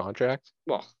 4-year contract?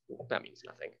 Well, that means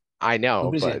nothing. I know.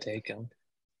 Nobody's gonna take him.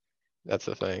 That's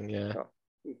the thing, yeah.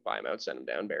 Buy him out, send him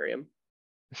down, bury him.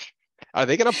 Are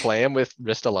they gonna play him with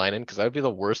Ristolainen? Because that would be the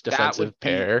worst defensive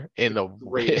pair in the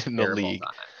league.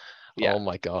 Yeah. Oh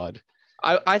my God.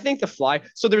 I think the Fly.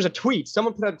 So there's a tweet.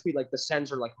 Someone put out a tweet like the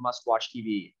Sens are like must-watch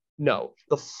TV. No,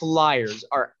 the Flyers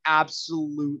are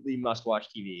absolutely must-watch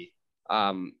TV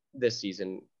this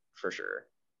season for sure.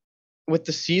 With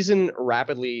the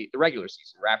regular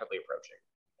season rapidly approaching,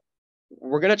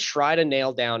 we're going to try to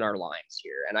nail down our lines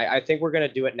here. And I think we're going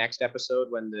to do it next episode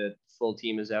when the full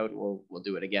team is out. We'll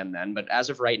do it again then. But as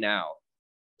of right now,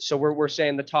 so we're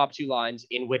saying the top 2 lines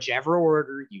in whichever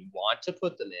order you want to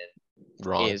put them in.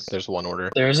 Wrong. There's one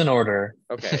order. There's an order.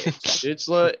 Okay.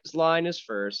 Stützle's line is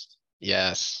first.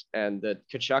 Yes. And the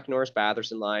Tkachuk Norris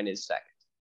Batherson line is second.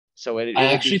 So I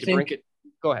actually think it.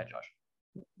 Go ahead, Josh.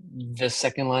 The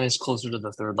second line is closer to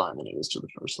the third line than it is to the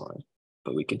first line,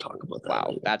 but we can talk about that.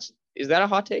 Wow, is that a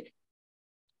hot take?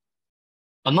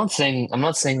 I'm not saying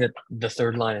that the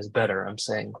third line is better. I'm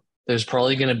saying there's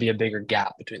probably going to be a bigger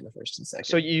gap between the first and second.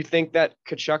 So you think that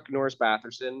Tkachuk Norris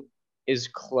Batherson is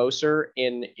closer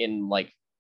in like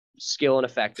skill and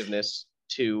effectiveness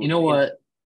to? You know what?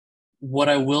 What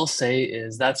I will say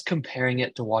is that's comparing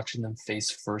it to watching them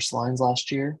face first lines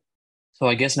last year. So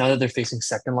I guess now that they're facing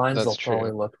second lines, they'll probably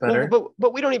look better.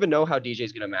 But we don't even know how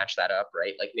DJ's going to match that up,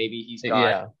 right? Like maybe he's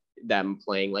got them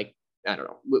playing like, I don't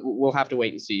know. We'll have to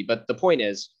wait and see. But the point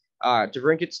is,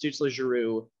 DeBrincat, Stützle,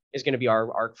 Giroux, is going to be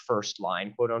our first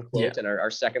line, quote unquote. Yeah. And our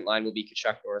second line will be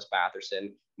Kachuk, Norris,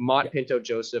 Batherson. Mott, Pinto,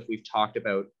 Joseph, we've talked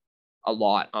about a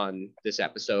lot on this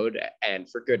episode, and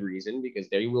for good reason, because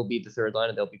they will be the third line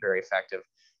and they'll be very effective.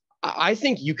 I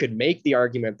think you could make the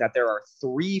argument that there are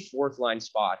 3 fourth line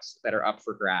spots that are up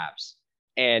for grabs.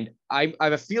 And I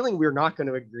have a feeling we're not going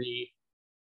to agree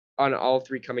on all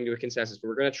 3 coming to a consensus, but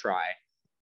we're going to try.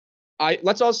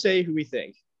 Let's all say who we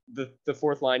think the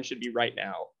fourth line should be right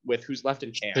now with who's left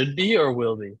in camp. Should be or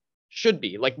will be? Should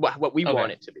be, like what we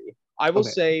want it to be. I will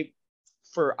say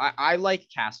I like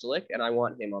Kastelik, and I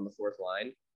want him on the fourth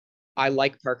line. I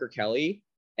like Parker Kelly,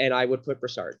 and I would put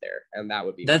Brassard there, and that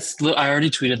would be. I already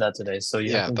tweeted that today, so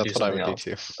you have to that's do what I something would else.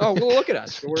 do too. Oh, well, look at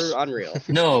us. We're unreal.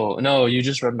 No, you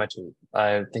just read my tweet.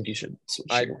 I think you should.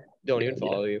 I don't even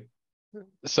follow you.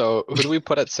 So who do we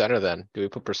put at center then? Do we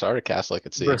put Brassard or Kastelik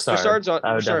at C? Brassard's got the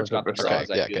Brassard. draws,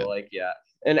 Okay, I feel like, yeah.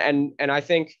 And I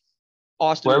think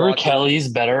Austin Wherever Watson, Kelly's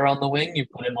better on the wing, you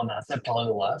put him on that side, Kelly on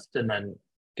the left, and then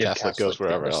Kastelik goes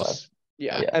wherever else.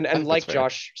 Yeah. Yeah, And like fair.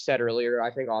 Josh said earlier, I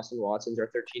think Austin Watson's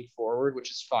our 13th forward, which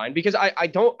is fine because I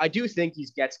do think he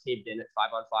gets caved in at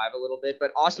 5-on-5 a little bit,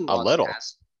 but Austin Watson little.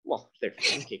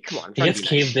 okay, come on. he gets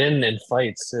caved in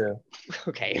fights too.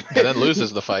 Okay. And then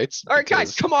loses the fights. All right,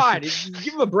 guys, come on.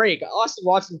 Give him a break. Austin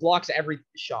Watson blocks every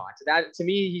shot. That, to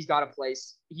me, he's got a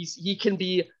place. He can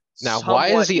be. Now, why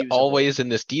is he usable. always in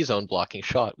this D zone blocking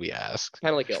shot? We ask.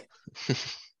 Penalty kill?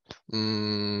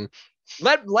 Mm,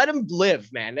 Let him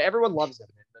live, man. Everyone loves him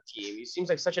in the team. He seems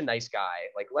like such a nice guy.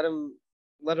 Like, let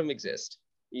him exist.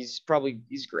 He's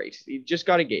great. He just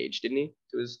got engaged, didn't he?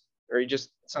 Or he just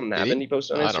something happened. He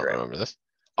posted on Instagram. I don't remember this.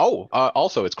 Oh,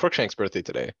 also, it's Crookshank's birthday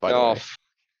today. By the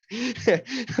way.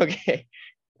 Okay.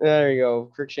 There you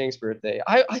go. Crookshank's birthday.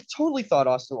 I totally thought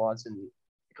Austin Watson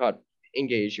got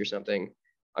engaged or something.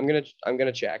 I'm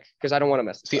gonna check because I don't want to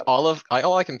mess this up.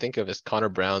 All I can think of is Connor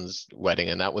Brown's wedding,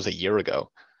 and that was a year ago.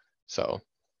 So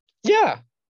yeah,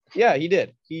 he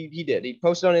did. He did. He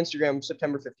posted on Instagram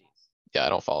September 15th. yeah, I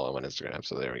don't follow him on Instagram,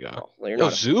 so there we go. Oh, well,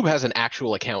 Zoob has an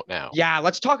actual account now. Yeah,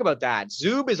 let's talk about that.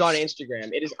 Zoob is on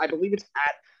Instagram. It is, I believe it's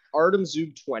at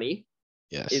ArtemZoob20.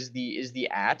 Yes. Is the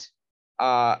at.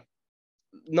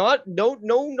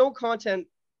 No content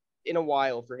in a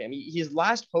while for him. His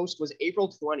last post was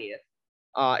April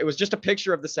 20th. It was just a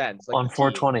picture of the Sens. Like on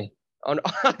 420. On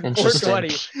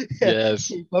 420. Yes.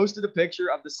 He posted a picture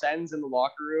of the Sens in the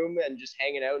locker room and just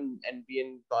hanging out and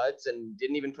being buds and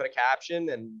didn't even put a caption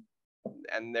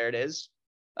and there it is.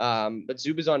 But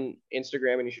Zoob is on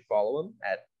Instagram and you should follow him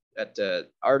at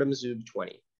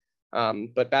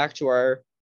ArtemZoob20. But back to our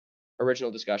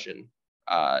original discussion.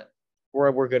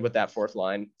 We're good with that fourth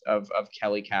line of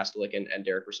Kelly, Kastelik, and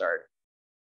Derek Brassard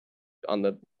on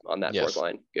that Yes. fourth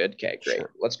line. Good. Okay, great.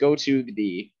 Sure. Let's go to the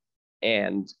D.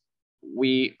 And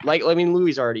Louis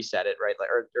already said it, right?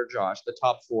 Or Josh, the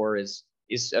top 4 is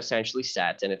essentially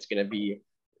set, and it's going to be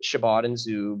Chabot and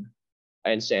Zoob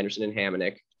and Sanderson and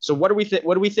Hamonic. So what do we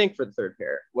think for the third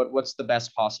pair? What's the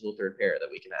best possible third pair that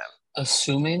we can have?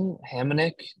 Assuming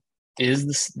Hamonic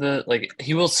is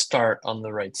he will start on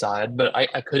the right side, but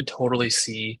I could totally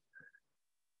see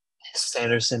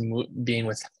Sanderson being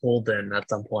with Holden at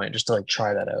some point just to like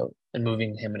try that out and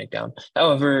moving Hamonic down.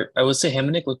 However, I would say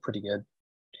Hamonic looked pretty good.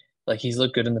 Like he's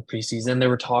looked good in the preseason. There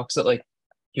were talks that like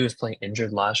he was playing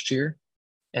injured last year,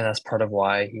 and that's part of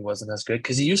why he wasn't as good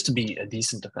because he used to be a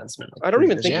decent defenseman. Like, I don't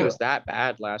even think Yeah. he was that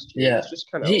bad last year. Yeah. It was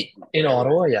just kind of in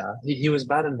Ottawa, yeah, he was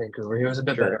bad in Vancouver. He was a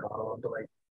bit better in Ottawa, but like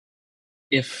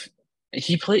if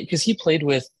he played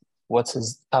with what's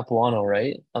his Papuano,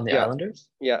 right, on the Yeah. Islanders.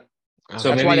 Yeah. So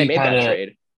That's maybe why they he made that kinda-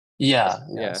 trade. Yeah.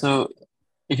 Yeah. So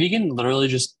if he can literally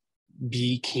just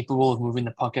be capable of moving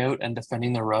the puck out and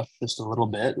defending the rough just a little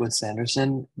bit with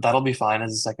Sanderson, that'll be fine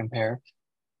as a second pair.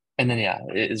 And then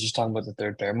it's just talking about the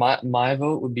third pair. My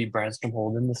vote would be Brandstrom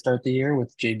Holden to start the year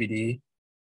with JBD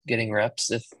getting reps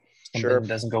if something Sure.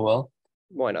 doesn't go well.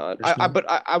 Why not?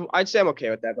 Understand. I'd say I'm okay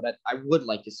with that, but I would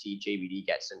like to see JBD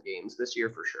get some games this year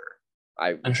for sure.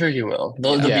 I'm sure you will.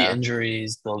 There'll Yeah. be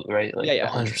injuries. Right? Like, Yeah.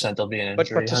 100% there'll be an But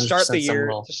injury. to start the 100% someone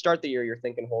year, will- you're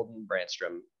thinking Holden,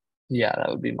 Brandstrom. Yeah, that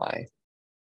would be my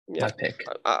Yeah. pick.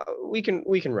 We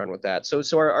can run with that. So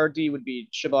our D would be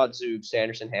Chabot, Zoob,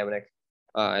 Sanderson, Hamonic,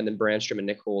 and then Brandstrom and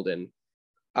Nick Holden.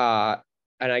 And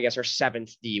I guess our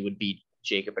 7th D would be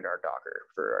Jacob and Docker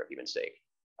for argument's sake.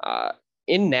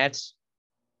 In net.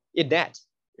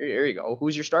 Here you go.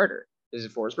 Who's your starter? Is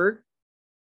it Forsberg?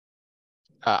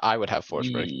 I would have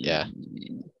Forsberg. Yeah.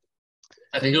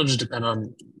 I think it'll just depend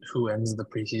on who ends the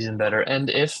preseason better and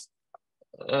if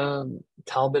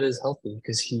Talbot is healthy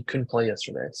because he couldn't play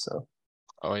yesterday. So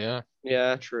Oh yeah.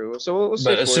 Yeah, true. So we'll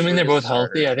say But assuming they're Forsberg is both the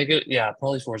healthy, starter. I think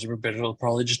probably Forsberg, but it'll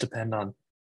probably just depend on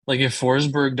like if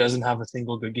Forsberg doesn't have a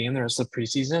single good game the rest of the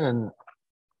preseason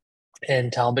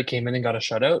and Talbot came in and got a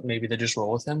shutout, maybe they just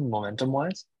roll with him momentum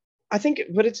wise. I think,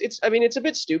 but it's. I mean, it's a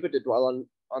bit stupid to dwell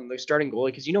on the starting goalie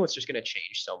because it's just going to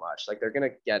change so much. Like they're going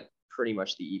to get pretty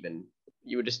much the even.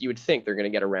 You would think they're going to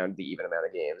get around the even amount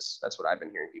of games. That's what I've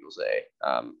been hearing people say.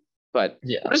 But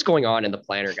Yeah. what is going on in the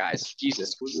planner, guys?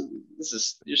 Jesus,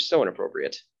 you're so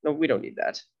inappropriate. No, we don't need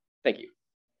that. Thank you.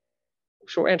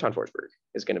 Sure, Anton Forsberg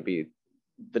is going to be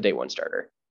the day one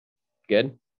starter.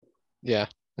 Good. Yeah.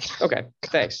 Okay,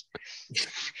 thanks.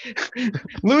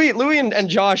 Louis and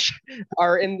Josh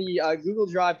are in the Google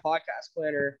Drive podcast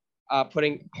planner,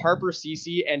 putting Harper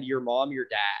Cece and your mom, your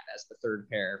dad as the third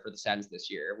pair for the Sens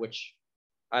this year, which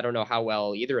I don't know how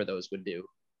well either of those would do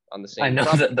on the same. I know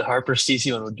that the Harper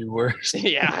Cece one would do worse.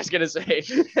 Yeah, I was gonna say.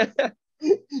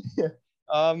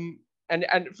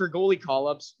 And for goalie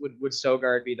call-ups, would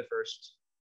Sogard be the first?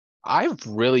 I've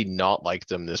really not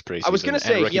liked him this preseason. I was gonna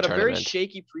say he had a very tournament.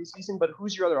 shaky preseason, but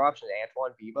who's your other option?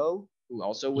 Antoine Bibeau, who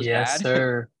also was Yes, bad.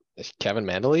 sir. Kevin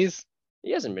Mandelise.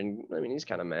 He hasn't been. I mean, he's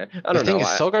kind of mad. I The don't thing know.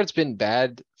 is, Sogard's been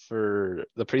bad for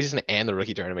the preseason and the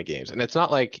rookie tournament games, and it's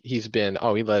not like he's been.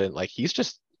 Oh, he's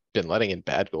just been letting in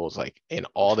bad goals like in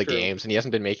all the True. games, and he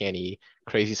hasn't been making any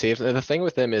crazy saves. And the thing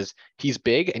with him is he's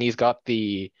big and he's got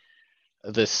the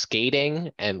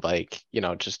skating and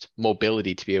just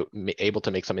mobility to be able to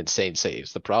make some insane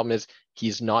saves. The problem is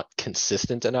he's not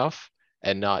consistent enough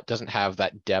and doesn't have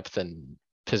that depth and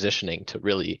positioning to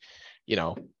really,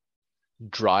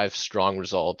 drive strong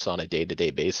results on a day-to-day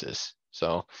basis.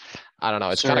 So I don't know.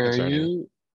 It's kind of concerning.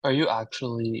 Are you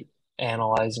actually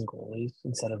analyzing goalies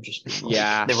instead of just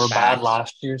Yeah, they were bad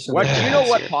last year? So what they're do you bad know? this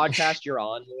What year. podcast you're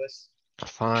on, Lewis?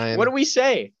 Fine. What do we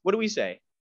say? Say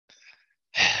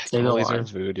the Goalies are line.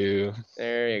 voodoo.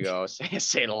 There you go.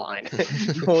 Say the line.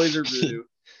 Goalies are voodoo.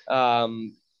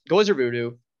 Goalies are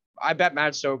voodoo. I bet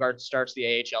Matt Sogard starts the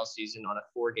AHL season on a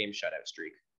 4-game shutout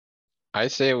streak. I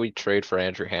say we trade for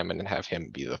Andrew Hammond and have him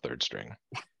be the third string.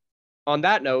 On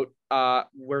that note,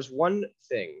 there's one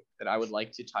thing that I would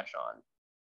like to touch on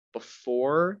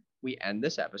before we end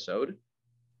this episode.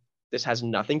 This has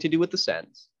nothing to do with the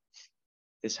Sens.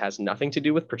 This has nothing to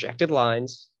do with projected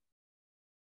lines.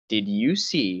 Did you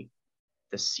see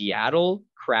the Seattle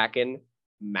Kraken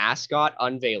mascot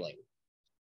unveiling?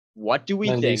 What do we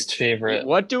think? Least favorite.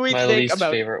 What do we My think least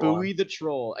about favorite Buoy one. the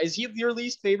Troll? Is he your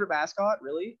least favorite mascot?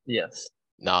 Really? Yes.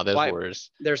 No, there's Why-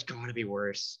 worse. There's going to be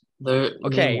worse. Okay.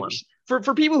 Okay,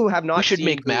 for people who have not We should seen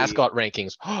make Buoy, mascot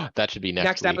rankings. That should be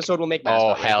next week. episode we'll make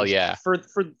mascot Oh, hell rankings. yeah.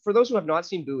 For those who have not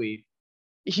seen Buoy,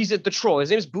 he's the troll. His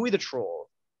name is Buoy the Troll,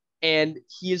 and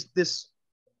he is this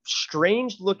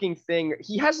strange looking thing.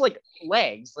 He has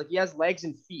legs, he has legs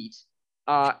and feet,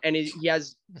 and he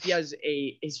has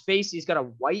his face. He's got a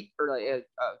white or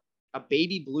a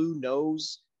baby blue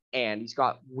nose, and he's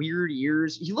got weird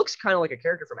ears. He looks kind of like a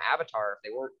character from Avatar if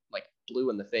they weren't blue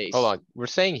in the face. Hold on. We're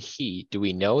saying he. Do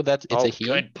we know that it's a he?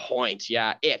 Good point.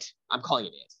 Yeah, it. I'm calling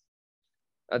it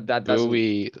it. That doesn't.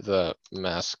 Buoy the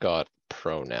mascot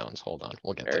pronouns. Hold on.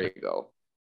 We'll get There there. you go.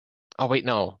 Oh, wait,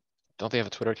 no. Don't they have a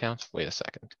Twitter account? Wait a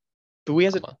second. Buoy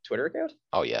has a Come on. Twitter account?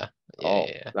 Oh, yeah.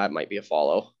 Yeah. That might be a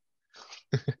follow.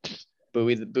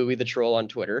 Buoy the Troll on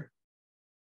Twitter.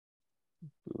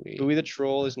 Buoy. Buoy the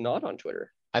Troll is not on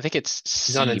Twitter. I think it's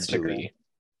He's on C Instagram. Buoy.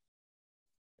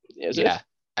 Is Yeah. it?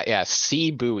 Yeah,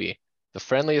 C Buoy. The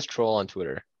friendliest troll on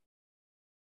Twitter.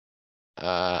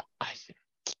 I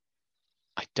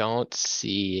don't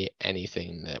see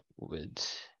anything that would.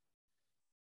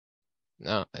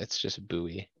 No, it's just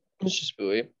Buoy. It's just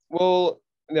Buoy. Well,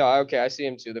 yeah, okay, I see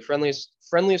him too. The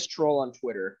friendliest troll on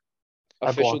Twitter. I'm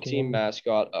Official blocking team him.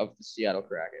 mascot of the Seattle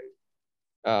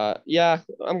Kraken. Yeah,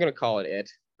 I'm gonna call it it.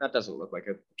 That doesn't look like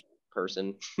a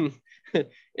person.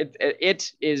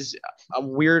 It is a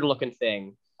weird looking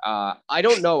thing. I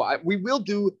don't know. We will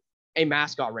do a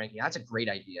mascot ranking. That's a great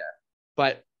idea.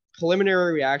 But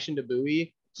preliminary reaction to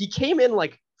Buoy, he came in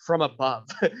from above.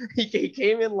 he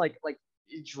came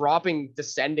in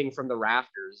descending from the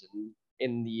rafters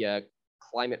in the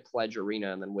Climate Pledge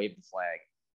Arena and then waved the flag.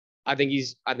 I think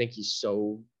he's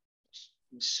so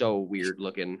weird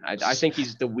looking. I think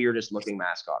he's the weirdest looking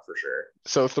mascot for sure.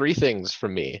 So 3 things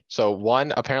from me. So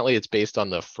 1, apparently it's based on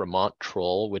the Fremont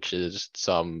Troll, which is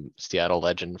some Seattle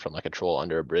legend from a troll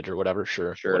under a bridge or whatever.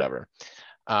 Sure. Whatever.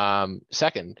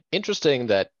 2nd, interesting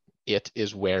that it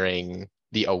is wearing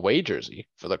the away jersey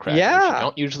for the Kraken, which you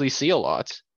don't usually see a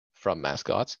lot from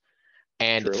mascots.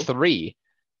 And True. 3,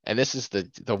 and this is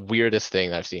the weirdest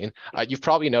thing I've seen. You've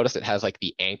probably noticed it has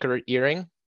the anchor earring.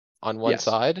 on one Yes.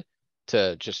 side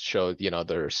to just show,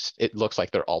 it looks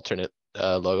like their alternate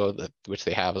logo, which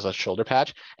they have as a shoulder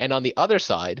patch. And on the other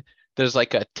side, there's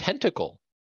like a tentacle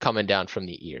coming down from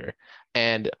the ear.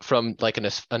 And from like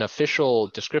an official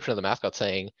description of the mascot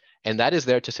saying, and that is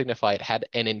there to signify it had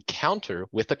an encounter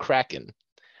with a kraken.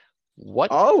 What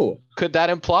Oh, could that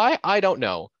imply? I don't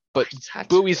know. But that's-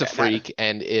 Buoy's a that- freak,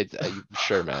 and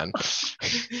sure, man.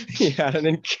 he had an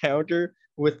encounter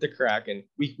with the Kraken.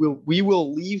 We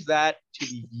will leave that to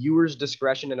the viewer's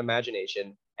discretion and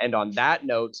imagination. And on that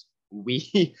note,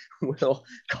 we will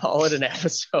call it an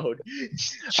episode.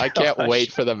 I can't Josh.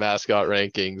 wait for the mascot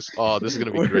rankings. Oh, this is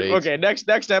gonna be great. Okay, next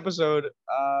episode,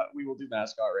 we will do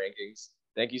mascot rankings.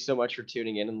 Thank you so much for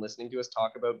tuning in and listening to us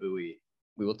talk about Buoy.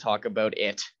 We will talk about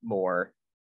it more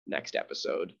next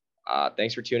episode.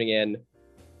 Thanks for tuning in.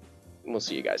 We'll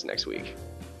see you guys next week.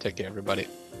 Take care, everybody.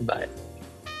 Bye.